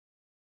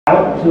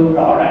xương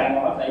rõ ràng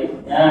mà bác sĩ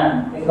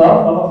nha, cái khớp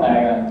có vấn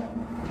đề rồi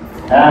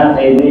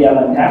thì bây giờ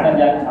mình khám lên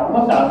trên không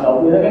có sợ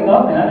đụng như cái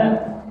khớp này hết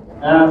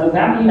á. Tôi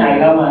khám dưới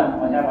này không mà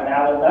sao mà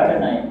đau lên tới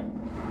trên này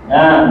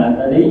là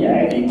tôi lý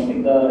giải thì cái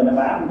cơ nó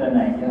bám trên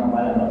này chứ không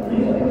phải là bệnh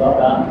lý của cái khớp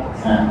đó.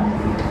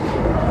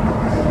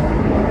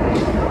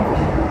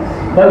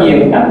 Có nhiều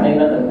cách để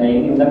nó thực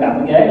hiện, chúng ta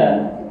cầm cái ghế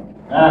lên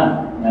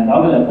là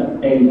có cái lực nó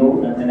đi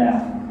xuống là sẽ đau,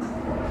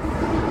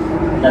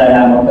 đây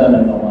là một cơ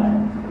lực còn ngoài.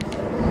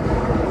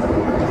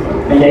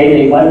 Vì vậy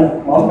thì bên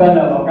mỗi cơ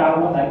lực vào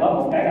trong nó phải có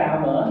một cái đau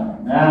nữa,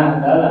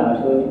 đó là hồi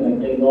xưa những người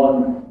chơi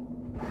golf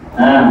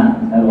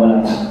gọi là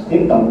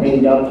tiếp tục thêm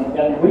cho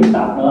chân quý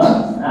tộc nữa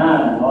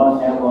là golf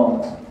elbow.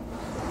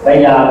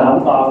 Bây giờ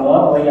không còn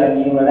nữa, bây giờ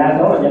nhiều là đa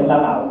số là chân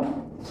lao động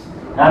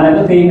nên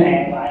cái phim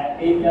hẹn và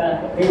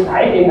phim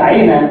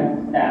thảy nè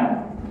nào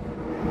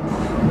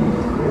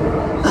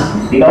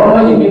thì đối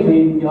với những cái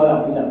phim do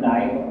lặp đi lặp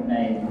lại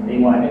này thì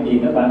ngoài cái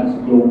gì các bạn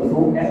dùng cái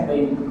thuốc kháng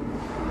viêm,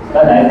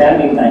 có thể kháng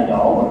viêm tại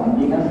chỗ và thậm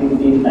chí kháng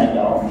viêm tại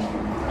chỗ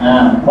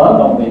bớt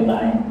công việc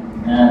lại.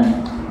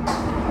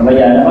 Bây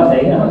giờ nó bác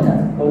sĩ nói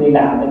tôi đi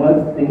làm tôi mới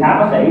đi khám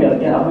bác sĩ được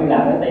chứ không đi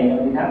làm cái tiền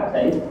rồi đi khám bác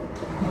sĩ.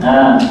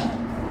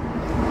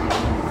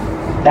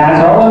 Đa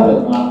số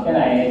trường hợp cái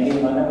này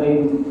khi mà nó viêm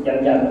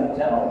dần dần nó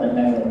sẽ ổn định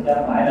lại được, chứ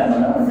không phải là mà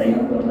nó trị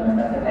không được là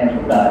nó sẽ theo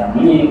suốt đời.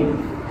 Dĩ nhiên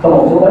có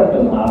một số ít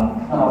trường hợp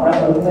nó không đáp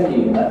ứng cái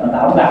gì hết mà ta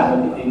không làm được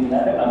cái chuyện gì đó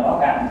rất là khó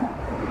khăn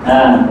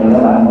thì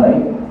các bạn mới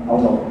phẫu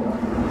thuật.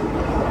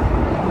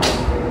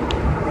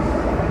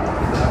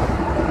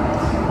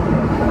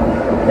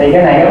 Thì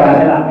cái này các bạn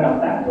sẽ làm cái động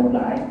tác ngược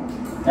lại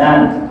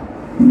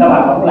các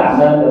bạn không làm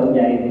lên được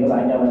vậy thì các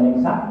bạn cho bệnh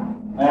nhân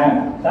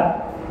sắp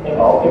cái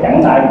cổ, cái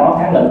cẳng tay có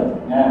kháng lực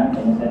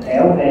mình sẽ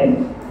kéo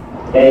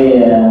cái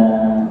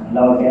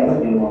lôi kéo cái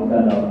chiều một cơ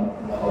đầu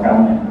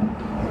trong này.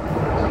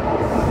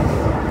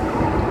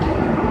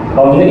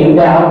 Còn những cái điểm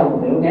đau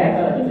tiểu khác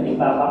đó là những cái điểm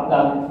bao bắp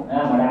cân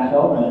mà đa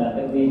số này là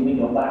cái viêm cái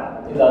chỗ bắp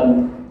cái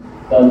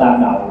cơn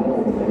tam đầu cái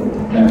vùng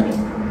tiểu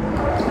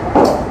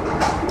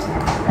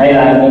hay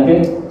là những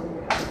cái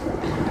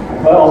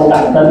khối u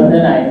tạng tính thế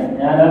này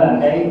đó là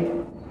cái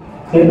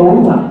túi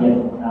mật dịch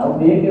ở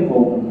phía cái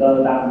vùng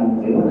cơ tam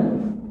vùng tiểu này.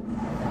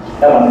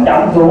 Các bạn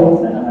chống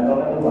xuống là nó phải có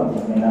cái túi mật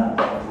dịch này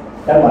đó.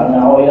 Các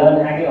bạn ngồi lên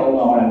hai cái ô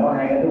ngồi là có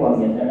hai cái túi mật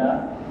dịch ở đó.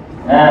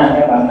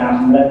 Các bạn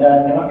nằm lên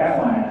trên cái mắt cá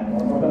ngoài là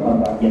có cái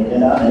phần mật dịch ở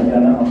đó để cho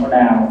nó không có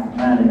đau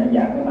thì nó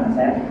giảm cái ma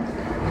sát.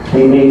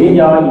 Thì vì lý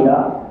do gì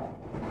đó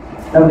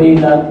nó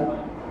viêm lên,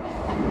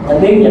 nó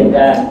tiết dịch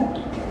ra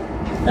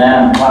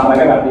hoặc là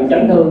các bạn bị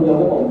chấn thương vô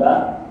cái vùng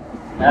đó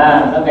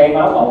nó gây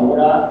máu tụ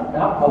đó, nó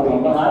hấp thu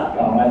không có hết,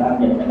 còn lại tăng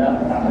dịch ở đó, nó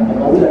tập thành cái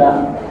túi ở đó.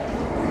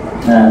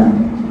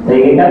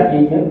 Thì cái cách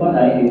duy nhất có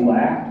thể hiệu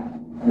quả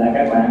là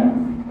các bạn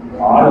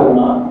bỏ luôn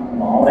nó,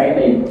 mổ đấy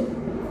đi.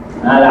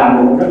 Làm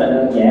cũng rất là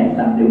đơn giản,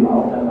 làm tiểu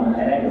mẫu thôi mà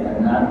hãy lấy được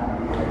thành hết.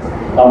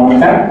 Còn một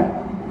cách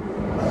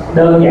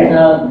đơn giản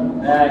hơn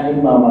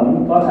nhưng mà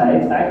vẫn có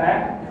thể tái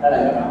phát, đó là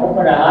các bạn hút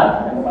nó ra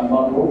hết, các bạn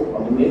con thuốc,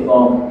 còn tôi biết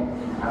cô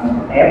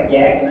ép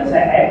dán nó sẽ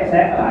ép cái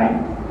xác lại,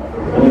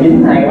 rồi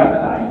dính hai cái bắp nó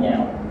lại với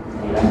nhau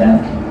thì là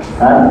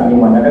sao?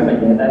 Nhưng mà nó rất là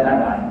dễ tái phát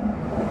lại.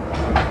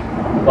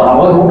 Còn không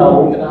có thuốc nào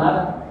uống cho nó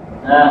hết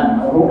không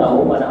có thuốc nào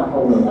uống mà nó không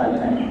thu được hết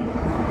cái này.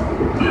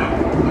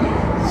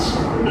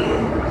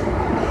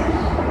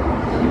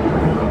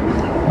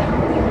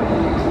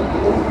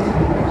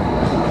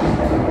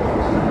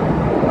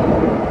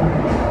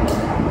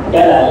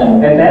 Cái này là một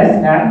cái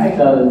test khám cái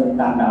cơ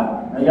tam đầu,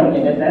 nó giống như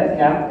cái test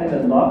khám cái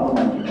cơn gót của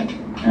mình.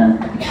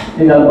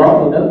 Cái cơn gót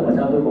tôi đứt mà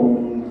sao tôi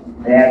cùng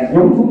đè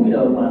nhúng xuống cái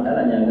đường mà đó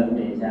là nhờ cơn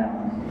gì sao?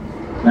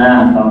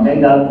 Còn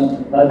cái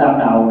cơ tam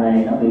đầu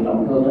này nó bị tổn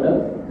thương nó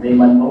đứt thì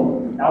mình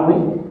cũng đâu biết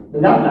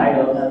tôi gấp lại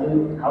được, tôi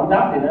không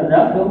gấp thì nó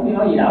rớt xuống cái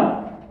nói gì đâu.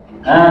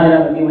 Nên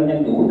là khi bệnh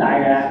nhân duỗi tay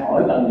ra,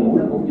 khỏi cần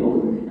duỗi nó cũng duỗi.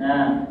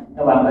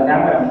 Các bạn phải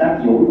khám cái động tác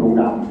duỗi thụ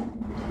động,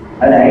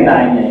 phải để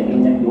tay về khi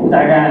bệnh nhân duỗi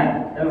tay ra,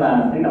 tức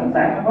là cái động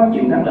tác nó có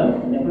chịu kháng lực,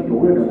 bệnh nhân có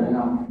duỗi được hay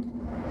không.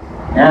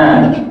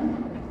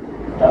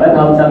 Rồi cái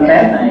thơm xâm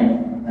test này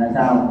là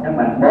sao? Các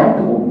bạn bóp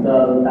cái bụng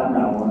cơ tam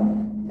đầu,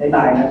 cái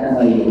tay nó sẽ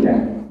hơi duỗi ra.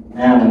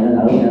 Mình sẽ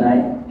thử như thấy.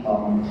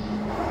 Còn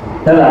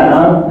tức là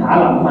nó thả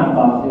lỏng hoàn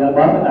toàn thì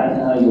bóp cái tay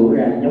sẽ hơi duỗi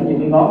ra, giống như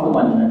cái gót của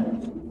mình.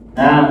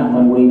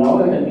 Mình quỳ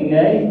gối trên cái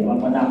ghế hoặc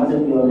mình nằm ở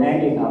trên giường, hai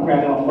chân thõng ra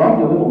cái bóp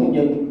vô cái bụng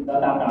chân cơ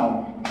tam đầu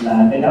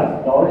là cái gấp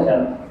chối sẽ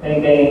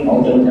cái cổ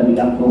chân sẽ bị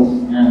gấp xuống.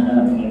 Đó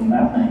là cái nghiệm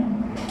pháp này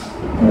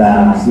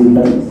là dương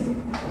tính.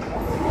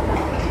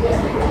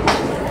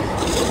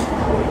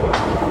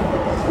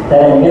 Thì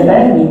cái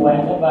test liên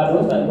quan đến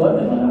virus bệnh cúm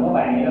thì mình không có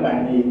bàn gì, các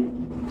bạn gì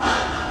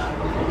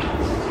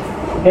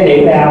cái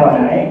điểm đau hồi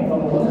nãy có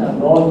một vấn hình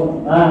gôn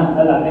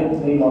đó là cái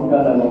viêm mỏng cơ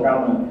là một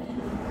trong này.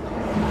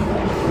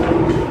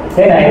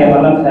 Cái này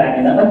là lâm sàng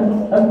thì nó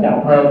ít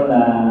gặp hơn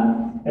là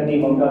cái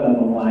viêm mỏng cơ là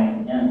một ngoài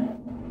nha.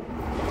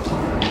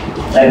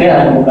 Tại cái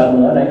này một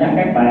lần nữa để nhắc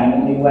các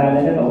bạn liên quan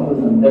đến cái tổn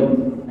thương thần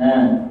kinh.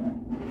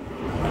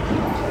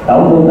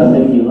 Tổn thương thần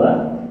kinh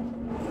giữa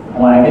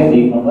Ngoài cái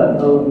việc mà vết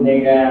thương gây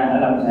ra ở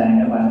lâm sàng,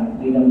 các bạn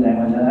đi lâm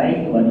sàng mình sẽ thấy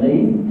cái bệnh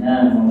lý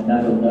mà người ta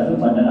thường đến với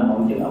mình đó là hội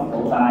chứng ống cổ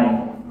tay.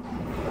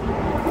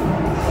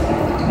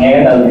 Nghe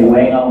cái từ thì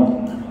quen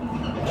không?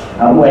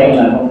 Không quen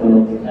là không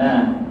được.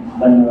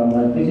 Mình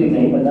cái suy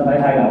nghĩ mình nó phải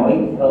thay đổi.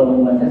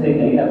 Thường mình sẽ suy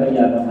nghĩ là bây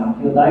giờ mình học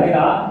chưa tới cái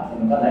đó thì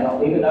mình có thể không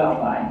biết cái đó,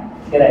 không phải.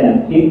 Cái đây là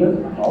kiến thức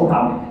phổ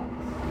thông.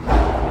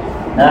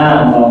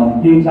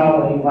 Còn chuyên sâu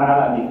liên khoa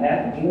là việc khác.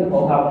 Kiến thức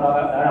phổ thông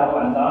ở đâu các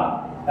bạn có,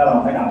 các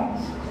bạn phải đọc.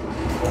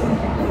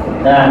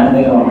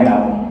 Khi các bạn phải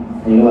đọc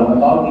thì các bạn phải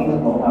có kiến thức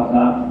phổ thông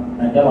đó.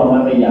 Chứ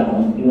không bây giờ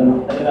mình chưa học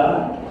tới cái đó.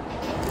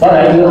 Có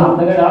thể chưa học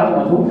tới cái đó nhưng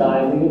mà suốt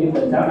đời như chương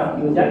trình 6 năm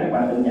chưa chắc các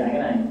bạn tự dạy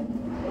cái này.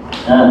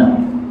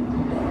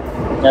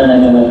 Nên là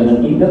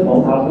kiến thức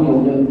phổ thông, ví dụ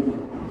như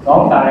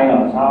ngón tay lò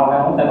xo hay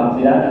ngón tay bật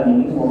gì đó là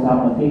những kiến thức phổ thông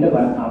mà khi các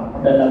bạn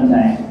học trên lâm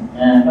sàng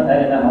có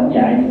thể người ta không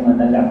dạy nhưng mà người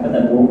ta gặp cái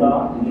tình huống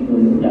đó thì cái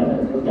người hướng dẫn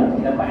sẽ hướng dẫn cho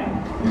các bạn.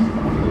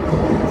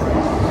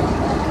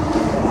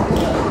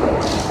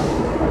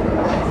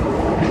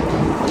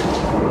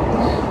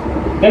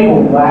 Cái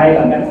vùng vai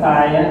và cánh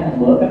tay á,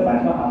 bữa các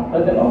bạn có học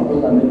tới cái tổn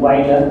thương thần kinh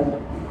quay á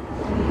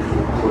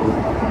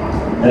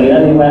thì nó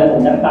liên quan đến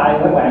vùng cánh tay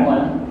của các bạn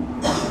mà.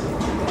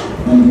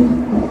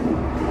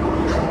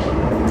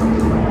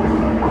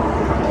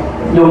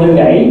 Dù như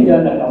gãy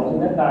trên là cầu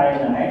xương cánh tay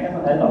nãy nó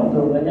có thể tổn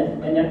thương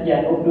cái nhánh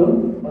da cốt trước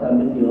của thần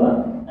kinh giữa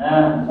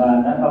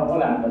và nó không có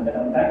làm được cái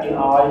động tác chữ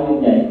O như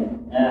vậy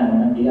mà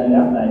nó chỉ hơi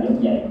gấp lại giống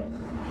vậy.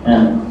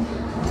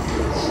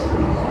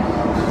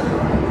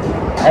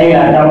 Hay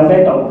là trong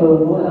cái tổn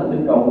thương của thần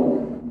kinh trụ,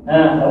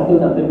 tổn thương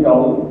thần kinh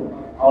trụ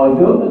hồi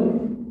trước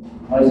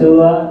hồi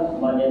xưa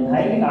mà nhìn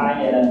thấy cái tay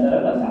vậy là người ta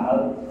rất là sợ.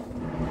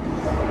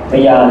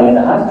 Bây giờ thì người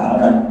ta hết sợ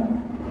rồi.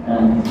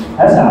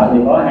 Hết sợ thì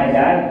có hai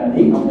cái,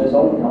 biết không cơ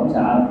số thì không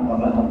sợ,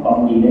 hoặc là không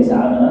còn gì để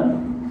sợ nữa.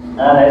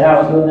 Tại sao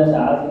hồi xưa nó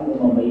sợ khi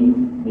mà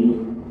bị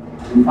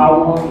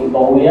phong, bị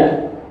cùi á,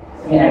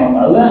 như hàng mặt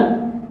tử á,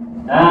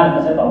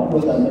 nó sẽ tổn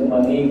thương thần kinh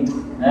ngoài nghiêm.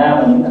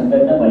 Mà những thần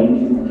kinh nó bị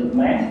thần kinh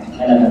mát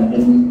hay là thần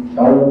kinh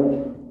trụ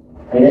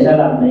thì nó sẽ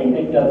làm đi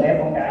cái cơ thép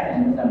con cái này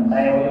nó thành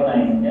teo chỗ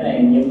này, cái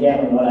này dân gian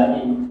mình gọi là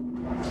gì?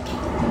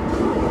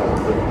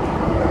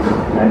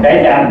 Là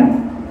trái chanh.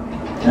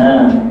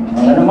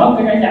 Mà nó mất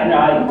cái trái chanh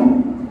rồi.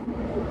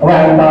 Các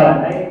bạn coi là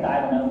thấy cái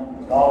tay mình không?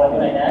 Co lên chỗ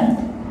này nè.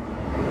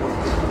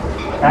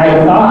 Ai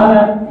cũng có hết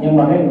á, nhưng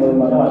mà cái người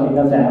mà các bạn đi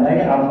lâm sàng thấy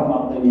cái ông có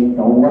mọc từ việc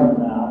trụ á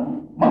là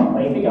ông mất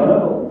bị cái chỗ đó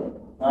luôn.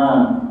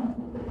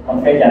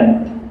 Còn trái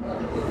chanh.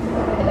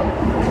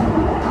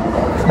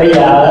 Bây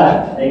giờ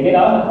á, thì cái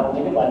đó là hầu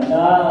như cái bệnh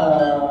đó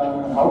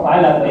không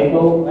phải là việc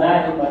luôn,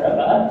 nhưng mà rất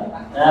là ít,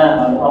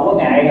 mà cũng không có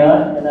ngại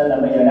nữa, cho nên là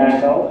bây giờ đa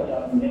số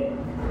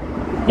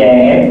chè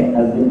ép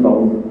thần kinh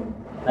trụ,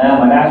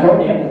 mà đa số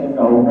chè ép thần kinh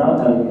trụ nó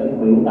thần kinh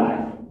khuỷu tay.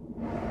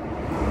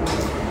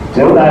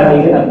 Khuỷu tay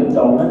thì cái thần kinh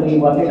trụ nó đi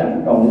qua cái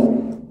rãnh trụ,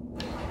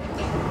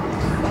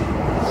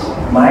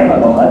 máy mà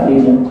còn ít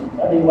gì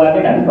nó đi qua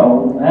cái rãnh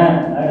trụ,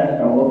 ở rãnh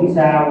trụ ở phía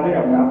sau cái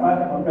rồng rập á,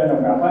 cái phần trên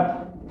rồng rập á.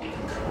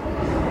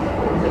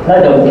 Nó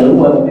được giữ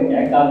qua một cái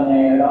chải cân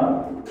ngay ở đó,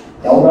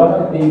 chỗ đó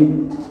nó đi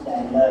chạy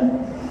lên,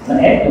 nó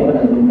ép vô cái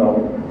thần kinh trụ.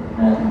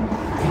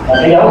 Và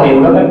cái dấu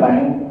hiệu đó các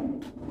bạn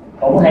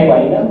cũng hay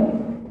bị lắm,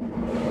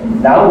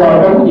 đảo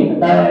qua đúng gì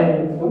cái tê,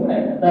 đúng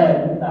này cái tê,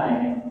 cái tay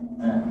này.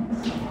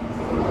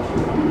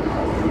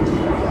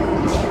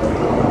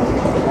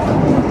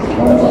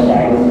 Rồi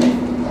chạy luôn.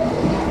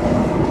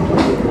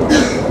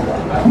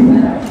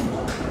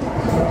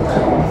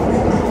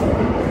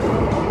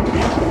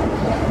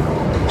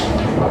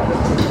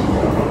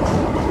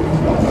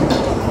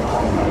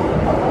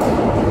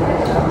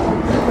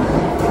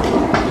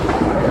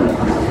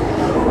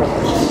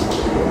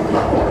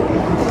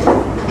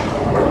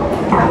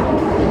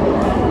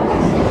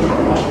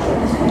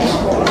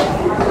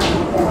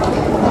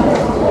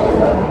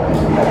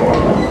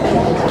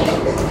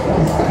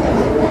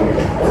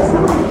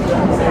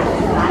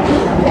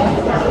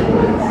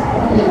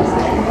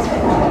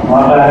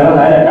 Hoặc là có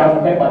thể là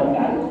trong cái bệnh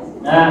cảnh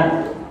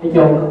cái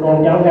chung cô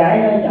cháu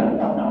gái đó dẫn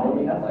ông nội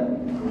đi khám bệnh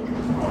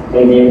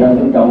về điện thần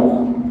kinh trụ.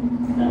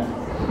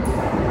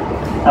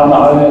 Ông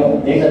nội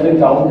điện thần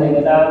kinh trụ thì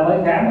người ta mới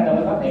khám, người ta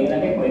mới phát hiện ra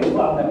cái khuỷu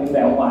của ông là bị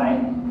bẹo ngoài,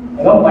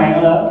 gốc mang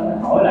nó lớn,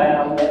 hỏi lại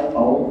ông đây ông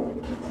phụ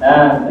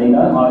thì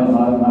nói hồi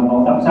mà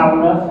còn tập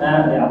xong đó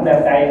thì ông đeo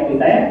cây ông bị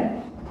té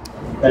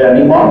rồi là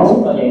đi bó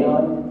thuốc là vậy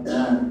thôi.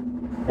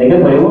 Thì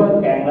cái khuỷu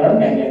càng lớn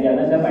càng dần dần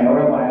nó sẽ bẹo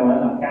ra ngoài và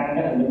nó làm căng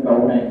cái thần kinh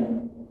trụ này.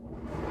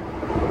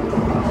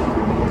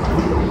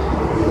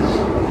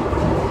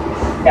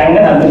 Căng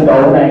cái thần kinh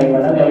trụ này mà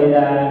nó gây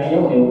ra cái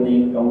dấu hiệu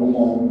liệt trụ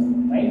mù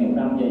mấy chục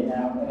năm về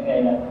sau, nó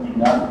gây ra cái chuyện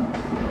đó.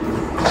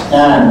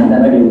 Người ta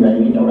phải điều trị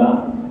cái chỗ đó.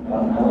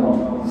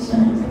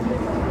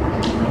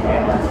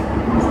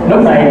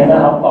 Lúc này người ta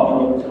không còn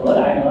dùng sửa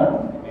lại nữa,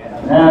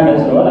 được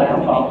sửa lại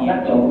không còn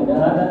tác dụng gì nữa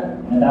hết á.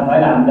 Người ta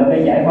phải làm cho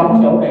cái giải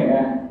phóng chỗ này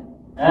ra,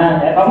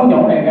 giải phóng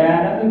chỗ này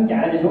ra nó cứ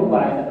chạy đi xuống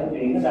vài, người ta phải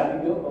chuyển nó ra cái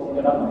trước luôn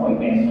cho nó nổi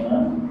kèm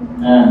nữa.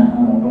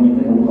 Một trong những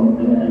cái thủ thuật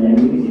để người ta giải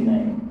quyết cái chuyện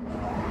này.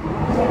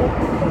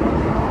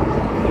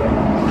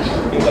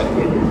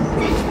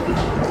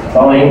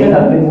 Còn liệt cái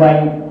thần kinh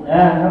quay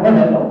nó có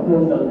thể tổn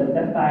thương từ thịt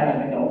cánh tay là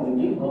cái chỗ bị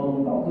chấn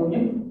thương tổn thương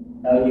nhất.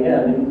 Từ vì cái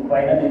thần kinh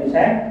quay nó đi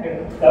sát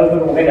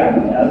cái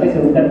rãnh ở cái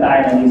xương cánh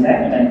tay này, đi sát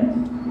cái này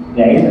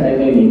gãy nó thể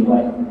gây liệt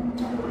quay.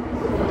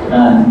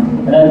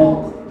 Nên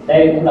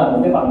đây cũng là một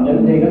cái bằng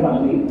chứng khi các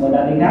bạn người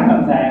ta đi khám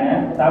lâm sàng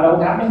á, tao đâu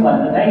khám với mình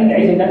nó thấy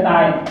gãy xương cánh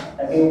tay,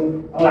 ta kêu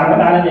ông làm cái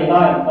tay lên gì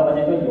coi bệnh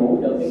nhân có vũ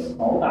được cái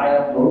cổ tay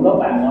không, vũ gót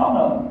bàn ngón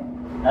đâu,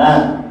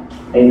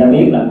 thì ta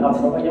biết là không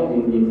có cái dấu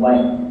hiệu liệt quay.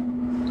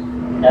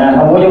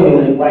 Không có dấu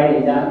hiệu liệt quay thì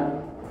sao?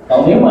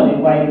 Còn nếu mà liệt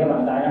quay thì cái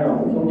bàn tay nó rũ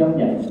xuống giống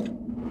vậy,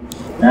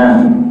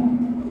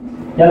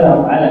 chứ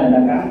không phải là người ta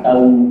khám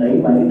từng tỉ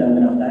mỉ từng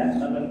cái động tác,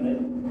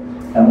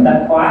 động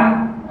tác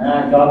khóa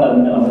cho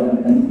từng cái loại thần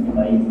kinh như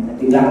vậy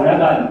thì làm đó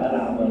thôi, ta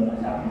làm rồi là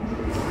xong.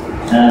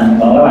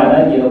 Còn các bạn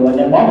nói chiều bệnh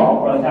nhân bó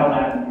bột rồi sao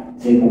là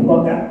thì cũng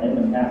có cách để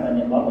mình khám bệnh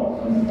nhân bó bột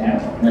rồi mình khám,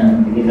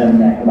 thì khi lâm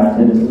sàng các bạn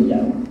sẽ được hướng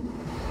dẫn.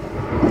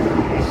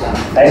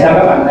 Tại sao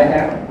các bạn phải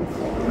khám?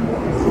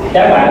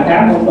 Các bạn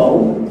khám không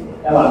đủ,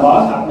 các bạn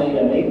bó xong đi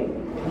là biết.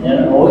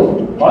 Ủa,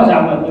 bó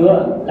xong mà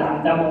chưa, làm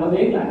sao mà mới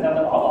biết, làm sao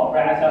nó bỏ bột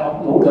ra, sao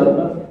không ngủ được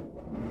nữa.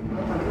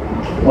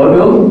 Bữa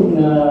trước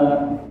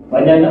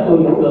bệnh nhân nó tôi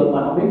ngủ được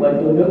mà không biết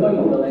bệnh tôi trước có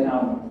ngủ được hay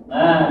không.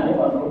 Nếu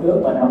mà bữa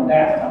trước mình không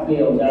khám, không ghi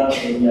hồ sơ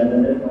thì giờ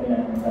tôi đến đây này.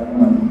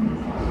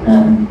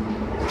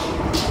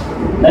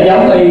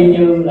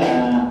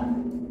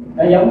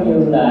 Nó giống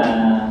như là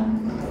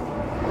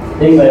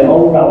đi về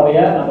hưu rồi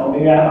á mà còn đi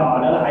ra bò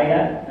nó lại đó.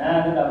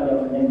 Nó đâu giờ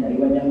bệnh nhân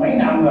trị bệnh nhân mấy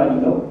năm rồi,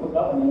 nhưng lúc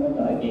đó bệnh nhân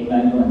nó khởi kiện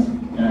lại như mình.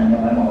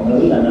 Không phải mọi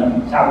thứ là nó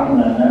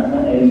xong là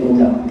nó êm luôn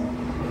rồi.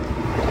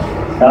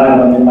 Rồi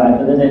mình bài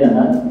tôi đến đây là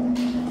hết.